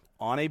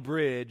 On a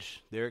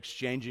bridge, they're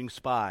exchanging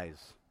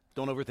spies.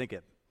 Don't overthink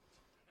it.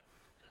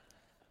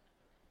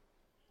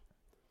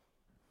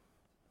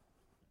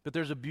 But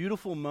there's a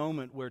beautiful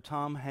moment where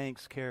Tom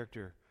Hanks'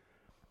 character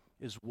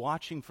is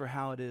watching for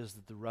how it is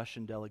that the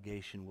Russian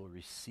delegation will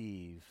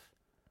receive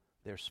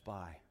their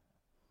spy.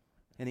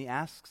 And he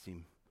asks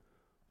him,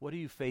 what are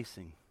you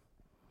facing?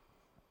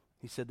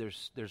 He said,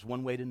 there's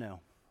one way to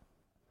know.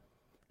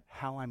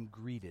 How I'm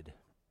greeted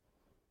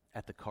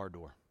at the car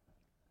door.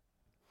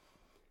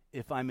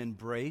 If I'm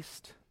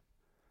embraced,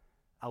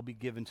 I'll be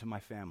given to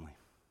my family.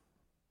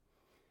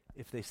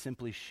 If they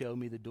simply show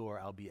me the door,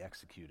 I'll be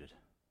executed.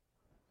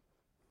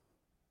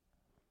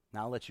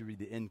 Now I'll let you read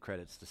the end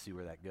credits to see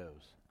where that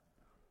goes.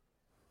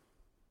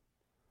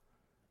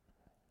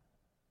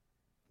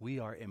 We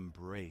are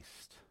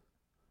embraced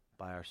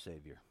by our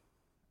Savior,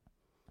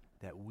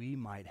 that we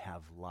might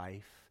have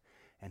life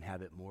and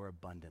have it more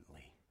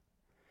abundantly.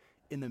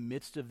 In the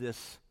midst of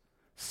this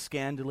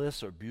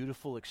scandalous or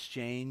beautiful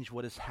exchange,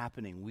 what is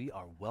happening? We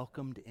are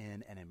welcomed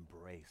in and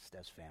embraced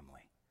as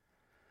family.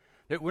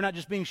 We're not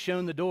just being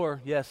shown the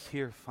door. Yes,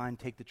 here, fine,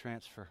 take the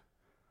transfer.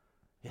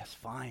 Yes,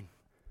 fine.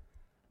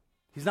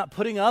 He's not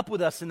putting up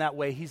with us in that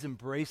way. He's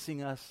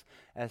embracing us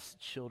as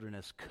children,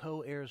 as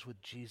co-heirs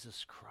with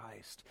Jesus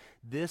Christ.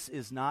 This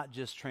is not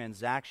just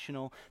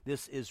transactional.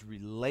 This is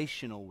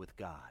relational with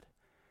God.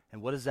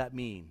 And what does that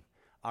mean?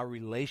 Our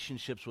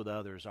relationships with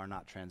others are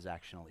not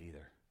transactional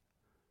either.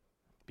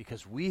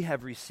 Because we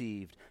have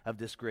received of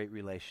this great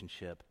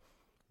relationship,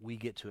 we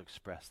get to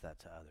express that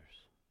to others.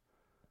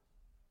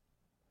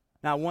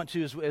 Now I want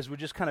to, as we're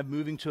just kind of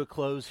moving to a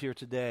close here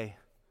today,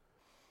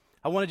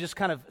 I want to just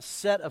kind of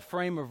set a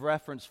frame of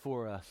reference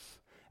for us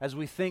as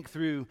we think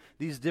through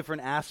these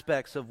different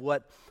aspects of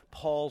what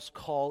Paul's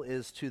call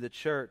is to the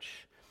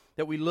church.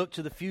 That we look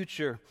to the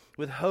future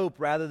with hope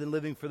rather than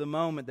living for the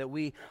moment. That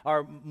we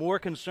are more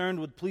concerned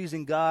with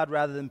pleasing God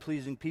rather than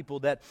pleasing people.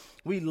 That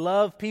we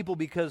love people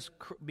because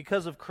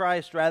of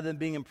Christ rather than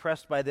being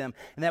impressed by them.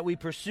 And that we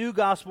pursue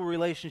gospel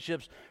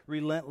relationships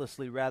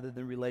relentlessly rather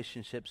than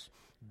relationships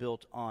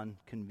built on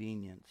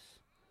convenience.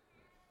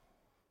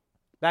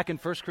 Back in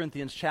 1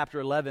 Corinthians chapter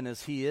 11,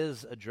 as he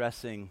is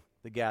addressing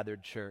the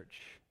gathered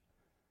church,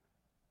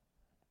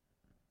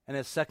 and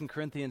as 2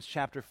 Corinthians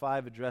chapter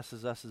 5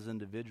 addresses us as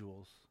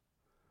individuals,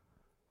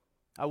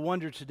 I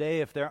wonder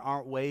today if there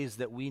aren't ways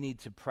that we need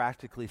to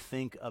practically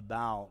think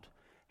about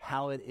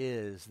how it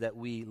is that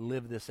we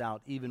live this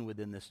out even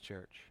within this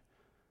church.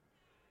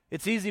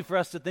 It's easy for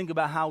us to think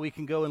about how we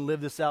can go and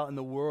live this out in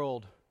the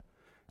world.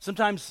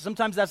 Sometimes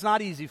that's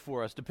not easy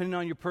for us, depending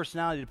on your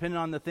personality, depending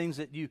on the things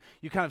that you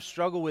kind of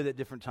struggle with at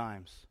different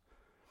times.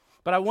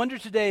 But I wonder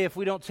today if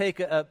we don't take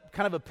a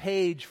kind of a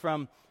page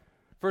from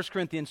 1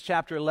 Corinthians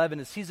chapter 11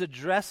 as he's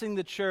addressing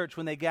the church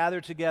when they gather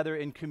together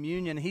in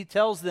communion. He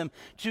tells them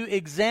to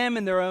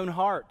examine their own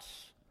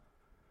hearts.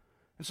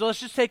 And so let's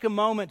just take a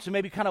moment to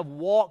maybe kind of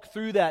walk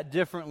through that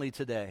differently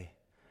today.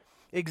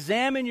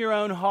 Examine your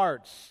own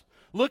hearts.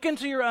 Look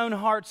into your own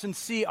hearts and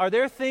see, are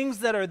there things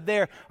that are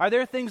there? Are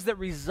there things that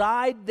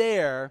reside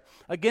there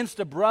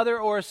against a brother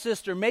or a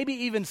sister, maybe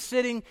even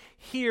sitting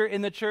here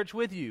in the church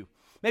with you?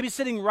 Maybe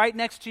sitting right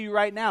next to you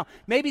right now.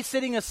 Maybe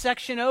sitting a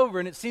section over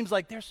and it seems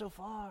like they're so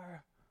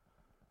far.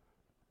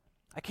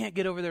 I can't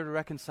get over there to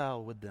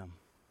reconcile with them.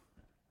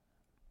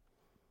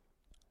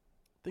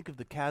 Think of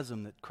the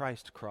chasm that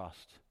Christ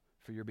crossed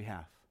for your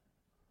behalf.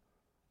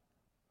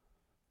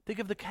 Think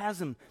of the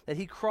chasm that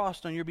he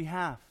crossed on your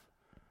behalf.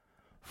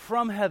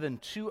 From heaven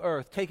to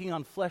earth, taking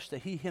on flesh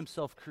that he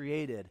himself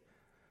created,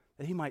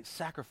 that he might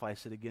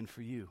sacrifice it again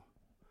for you.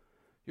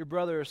 Your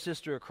brother or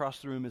sister across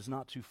the room is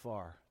not too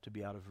far to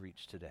be out of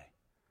reach today.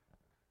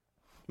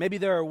 Maybe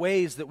there are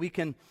ways that we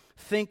can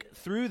think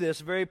through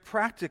this very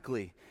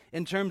practically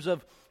in terms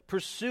of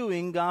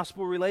pursuing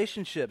gospel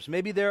relationships.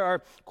 Maybe there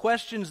are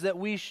questions that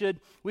we should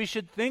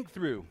think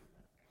through.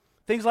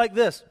 Things like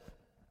this.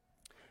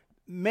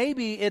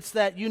 Maybe it's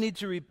that you need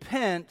to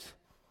repent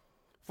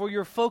for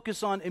your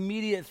focus on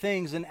immediate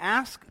things and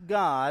ask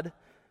God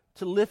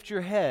to lift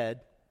your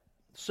head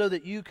so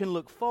that you can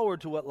look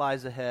forward to what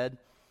lies ahead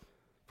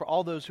for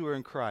all those who are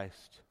in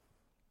Christ.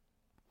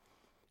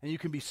 And you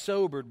can be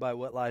sobered by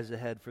what lies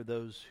ahead for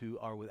those who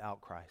are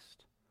without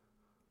Christ.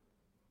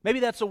 Maybe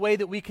that's a way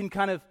that we can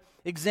kind of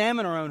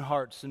examine our own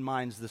hearts and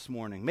minds this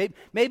morning.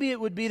 Maybe it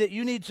would be that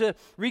you need to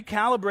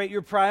recalibrate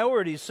your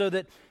priorities so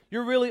that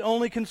you're really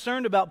only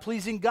concerned about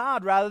pleasing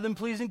God rather than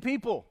pleasing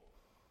people.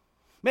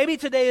 Maybe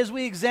today as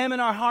we examine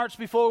our hearts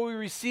before we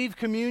receive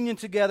communion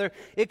together,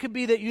 it could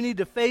be that you need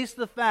to face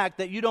the fact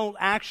that you don't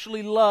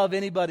actually love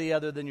anybody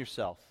other than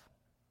yourself.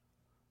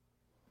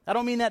 I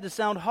don't mean that to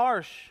sound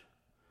harsh.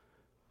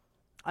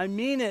 I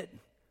mean it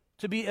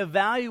to be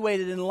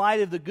evaluated in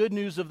light of the good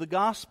news of the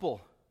gospel.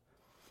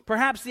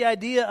 Perhaps the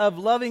idea of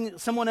loving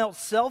someone else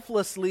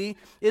selflessly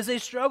is a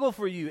struggle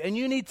for you, and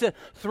you need to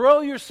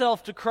throw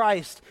yourself to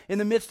Christ in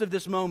the midst of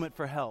this moment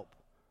for help.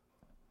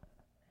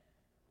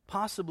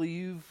 Possibly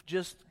you've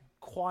just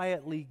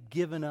quietly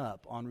given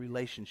up on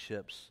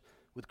relationships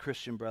with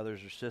Christian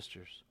brothers or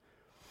sisters.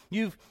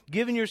 You've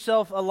given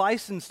yourself a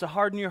license to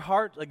harden your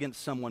heart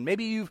against someone.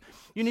 Maybe you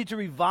need to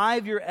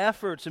revive your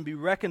efforts and be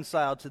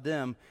reconciled to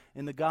them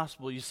in the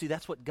gospel. You see,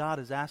 that's what God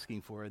is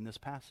asking for in this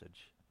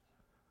passage.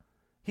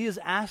 He is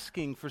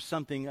asking for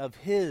something of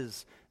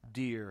His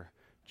dear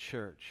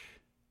church.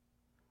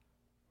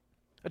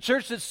 A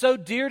church that's so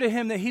dear to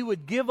Him that He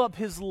would give up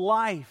His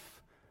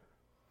life,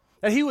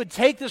 that He would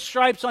take the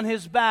stripes on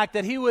His back,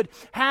 that He would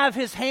have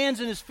His hands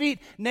and His feet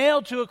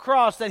nailed to a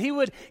cross, that He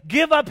would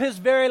give up His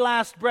very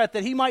last breath,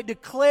 that He might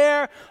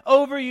declare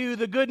over you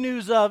the good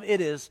news of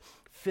it is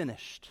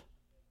finished.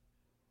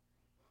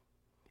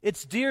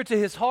 It's dear to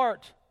His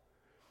heart.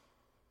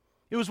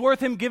 It was worth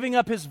Him giving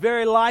up His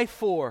very life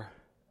for.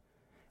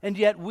 And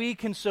yet we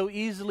can so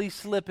easily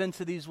slip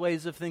into these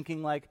ways of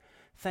thinking like,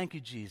 thank you,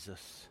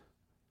 Jesus,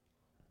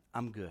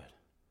 I'm good.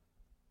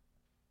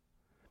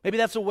 Maybe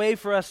that's a way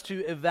for us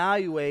to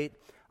evaluate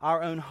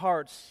our own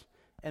hearts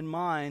and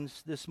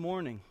minds this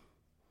morning.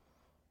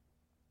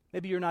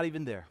 Maybe you're not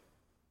even there.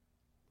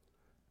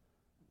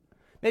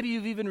 Maybe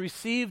you've even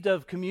received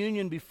of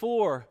communion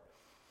before,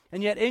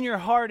 And yet in your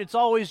heart, it's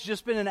always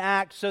just been an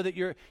act so that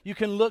you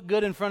can look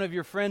good in front of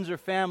your friends or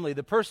family,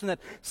 the person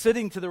that's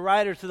sitting to the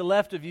right or to the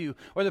left of you,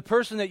 or the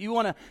person that you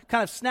want to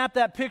kind of snap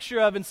that picture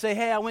of and say,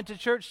 hey, I went to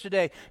church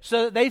today,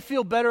 so that they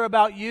feel better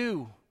about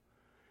you.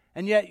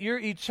 And yet your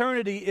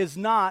eternity is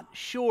not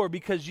sure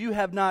because you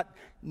have not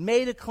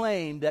made a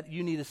claim that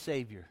you need a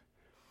Savior.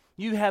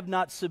 You have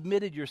not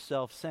submitted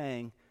yourself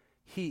saying,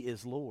 He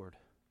is Lord.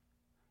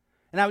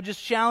 And I would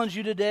just challenge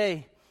you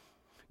today,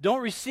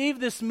 don't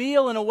receive this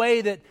meal in a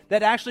way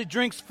that actually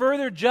drinks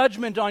further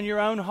judgment on your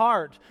own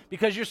heart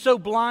because you're so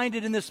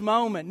blinded in this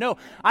moment. No,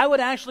 I would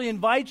actually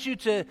invite you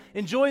to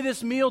enjoy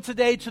this meal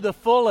today to the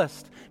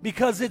fullest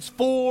because it's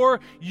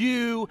for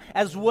you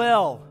as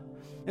well.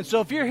 And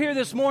so if you're here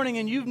this morning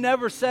and you've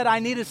never said, I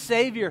need a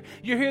Savior,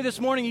 you're here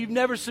this morning and you've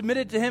never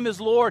submitted to Him as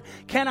Lord,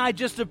 can I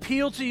just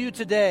appeal to you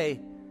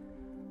today?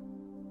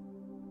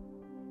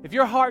 If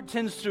your heart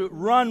tends to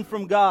run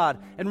from God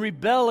and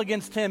rebel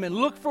against Him and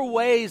look for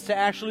ways to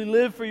actually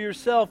live for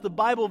yourself, the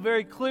Bible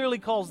very clearly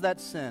calls that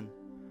sin.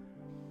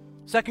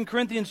 2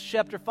 Corinthians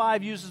chapter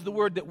 5 uses the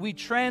word that we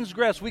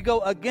transgress. We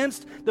go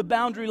against the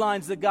boundary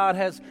lines that God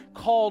has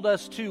called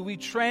us to. We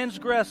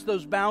transgress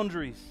those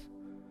boundaries.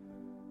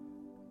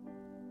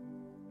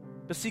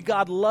 But see,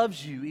 God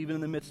loves you even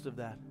in the midst of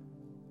that.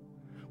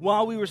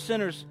 While we were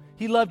sinners,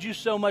 He loved you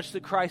so much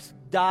that Christ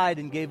died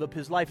and gave up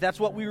His life. That's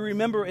what we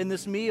remember in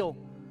this meal.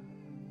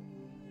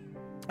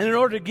 And in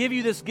order to give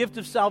you this gift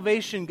of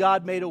salvation,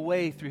 God made a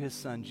way through His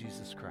Son,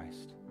 Jesus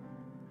Christ.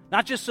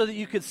 Not just so that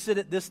you could sit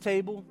at this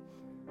table,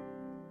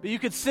 but you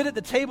could sit at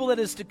the table that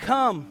is to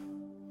come.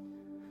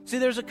 See,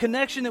 there's a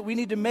connection that we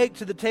need to make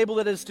to the table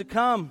that is to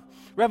come.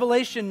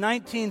 Revelation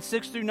 19,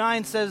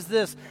 6-9 says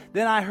this,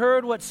 Then I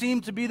heard what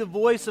seemed to be the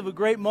voice of a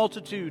great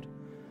multitude,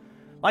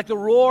 like the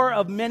roar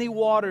of many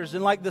waters,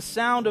 and like the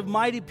sound of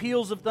mighty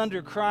peals of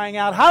thunder, crying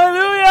out,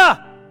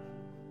 Hallelujah!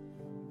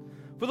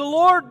 For the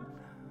Lord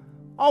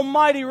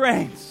Almighty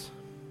reigns.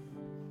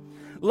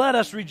 Let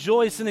us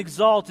rejoice and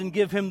exalt and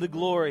give Him the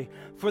glory.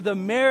 For the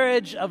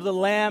marriage of the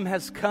Lamb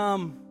has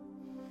come,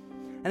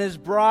 and His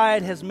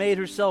bride has made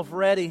herself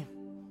ready.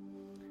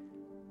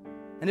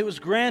 And it was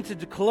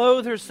granted to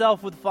clothe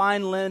herself with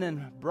fine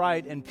linen,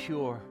 bright and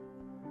pure.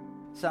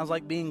 Sounds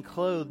like being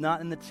clothed, not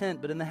in the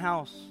tent, but in the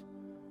house.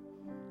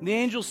 And the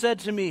angel said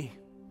to me,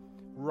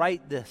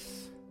 Write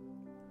this.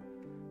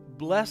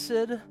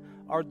 Blessed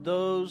are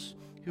those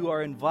who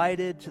are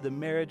invited to the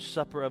marriage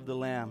supper of the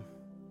Lamb,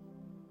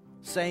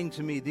 saying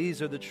to me,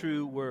 These are the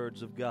true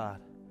words of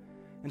God.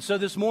 And so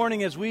this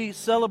morning as we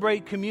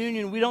celebrate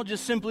communion, we don't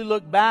just simply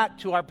look back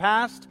to our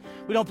past.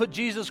 We don't put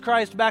Jesus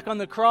Christ back on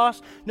the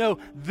cross. No,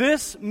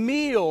 this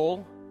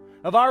meal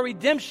of our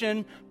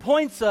redemption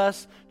points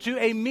us to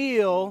a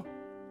meal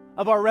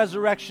of our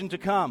resurrection to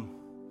come.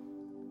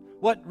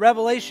 What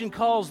Revelation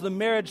calls the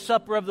marriage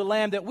supper of the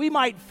Lamb, that we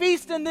might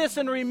feast in this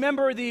and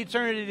remember the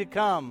eternity to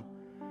come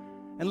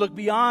and look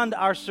beyond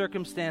our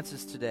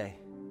circumstances today.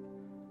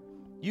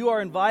 You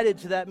are invited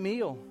to that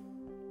meal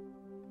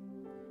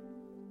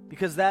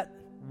because that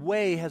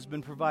way has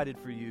been provided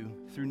for you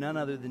through none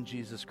other than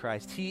Jesus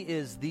Christ. He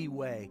is the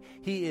way.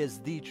 He is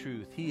the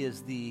truth. He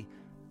is the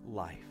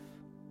life.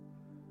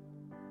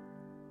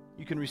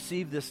 You can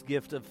receive this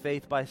gift of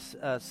faith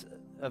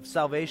of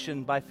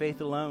salvation by faith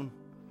alone.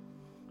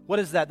 What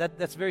is that?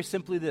 That's very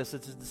simply this.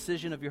 It's a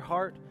decision of your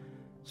heart.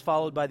 It's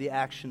followed by the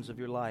actions of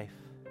your life.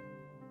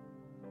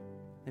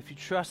 If you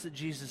trust that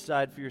Jesus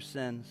died for your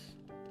sins,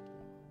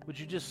 would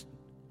you just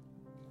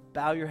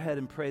bow your head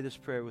and pray this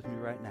prayer with me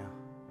right now?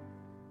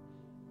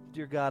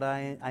 Dear God,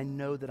 I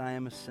know that I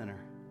am a sinner.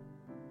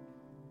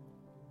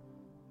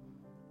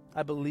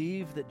 I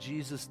believe that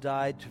Jesus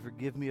died to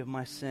forgive me of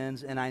my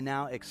sins, and I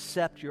now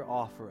accept your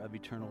offer of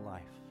eternal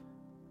life.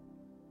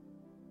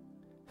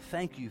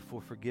 Thank you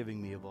for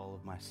forgiving me of all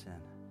of my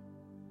sin.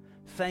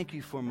 Thank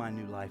you for my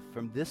new life.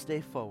 From this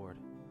day forward,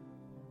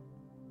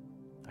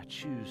 I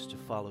choose to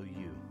follow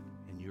you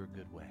in your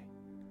good way.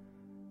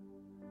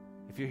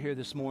 If you're here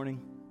this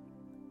morning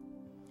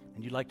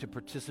and you'd like to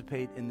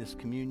participate in this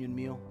communion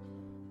meal,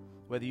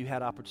 whether you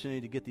had opportunity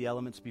to get the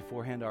elements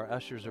beforehand, our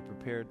ushers are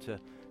prepared to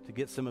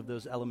get some of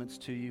those elements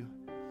to you.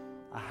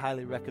 I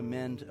highly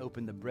recommend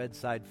open the bread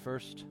side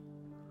first.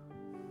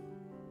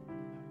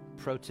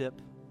 Pro tip.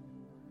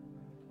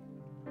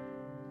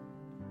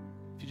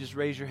 If you just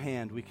raise your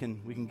hand, we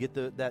can get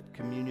that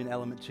communion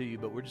element to you.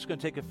 But we're just going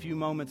to take a few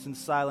moments in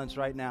silence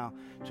right now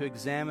to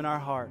examine our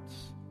hearts.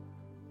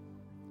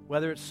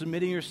 Whether it's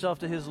submitting yourself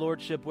to His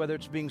Lordship, whether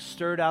it's being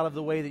stirred out of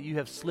the way that you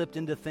have slipped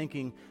into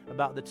thinking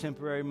about the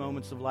temporary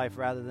moments of life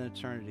rather than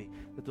eternity,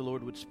 that the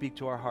Lord would speak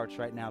to our hearts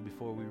right now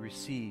before we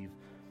receive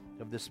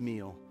of this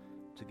meal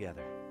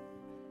together.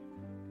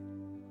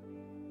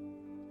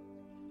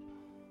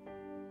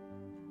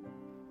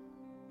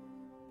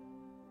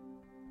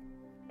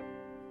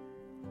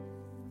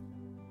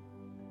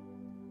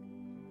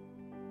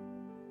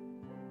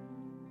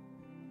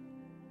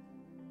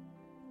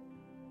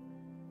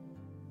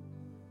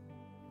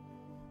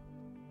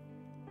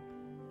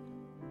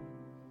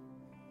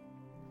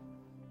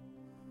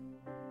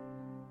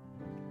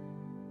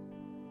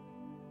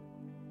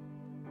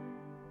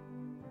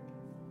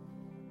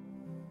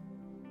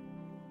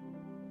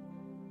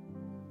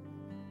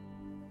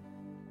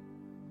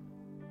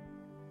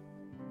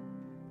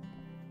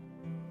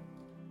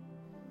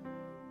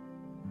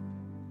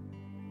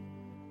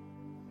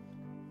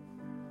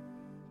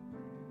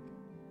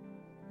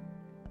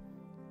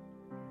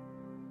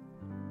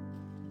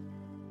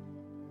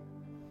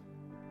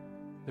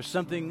 There's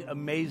something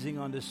amazing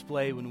on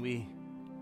display when we